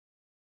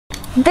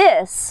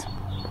This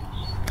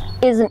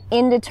is an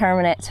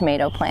indeterminate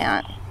tomato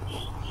plant.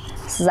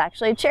 This is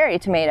actually a cherry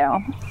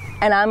tomato,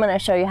 and I'm going to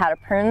show you how to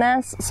prune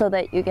this so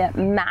that you get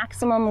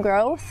maximum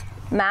growth,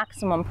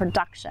 maximum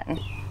production.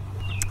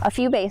 A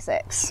few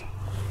basics.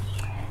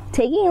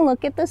 Taking a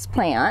look at this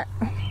plant,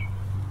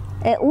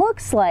 it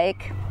looks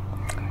like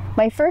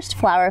my first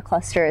flower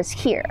cluster is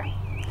here.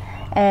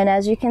 And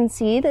as you can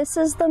see, this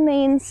is the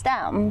main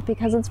stem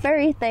because it's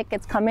very thick.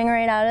 It's coming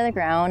right out of the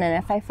ground,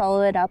 and if I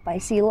follow it up, I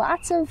see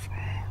lots of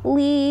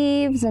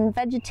leaves and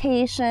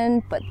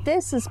vegetation, but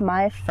this is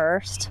my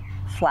first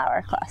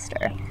flower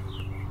cluster.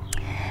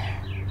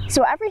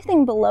 So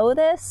everything below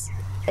this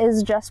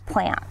is just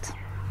plant.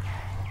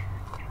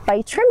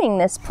 By trimming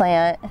this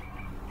plant,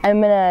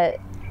 I'm gonna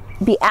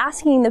be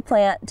asking the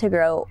plant to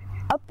grow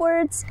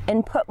upwards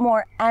and put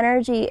more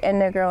energy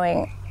into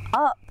growing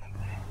up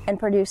and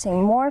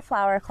producing more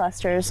flower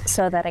clusters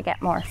so that I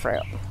get more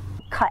fruit.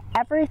 Cut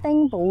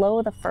everything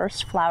below the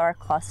first flower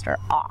cluster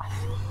off.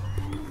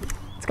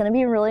 It's gonna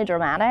be really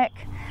dramatic.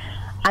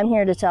 I'm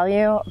here to tell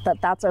you that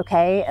that's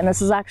okay, and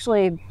this is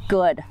actually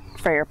good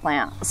for your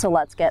plant, so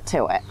let's get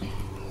to it.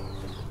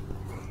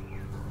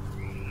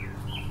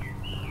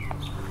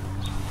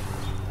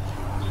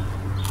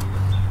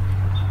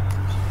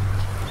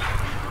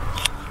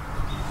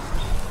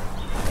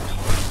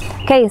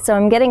 Okay, so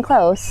I'm getting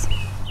close,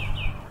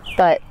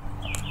 but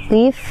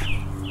leaf,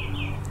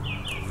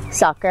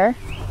 sucker,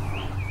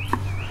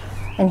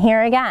 and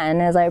here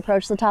again, as I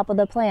approach the top of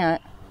the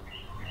plant,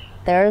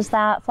 there's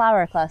that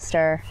flower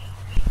cluster.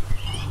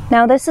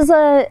 Now this is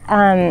a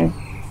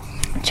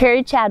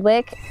cherry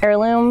Chadwick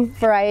heirloom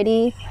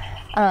variety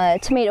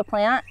tomato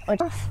plant,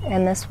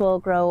 and this will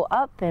grow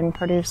up and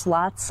produce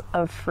lots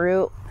of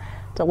fruit,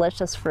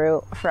 delicious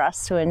fruit for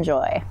us to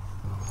enjoy.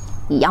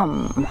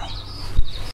 Yum!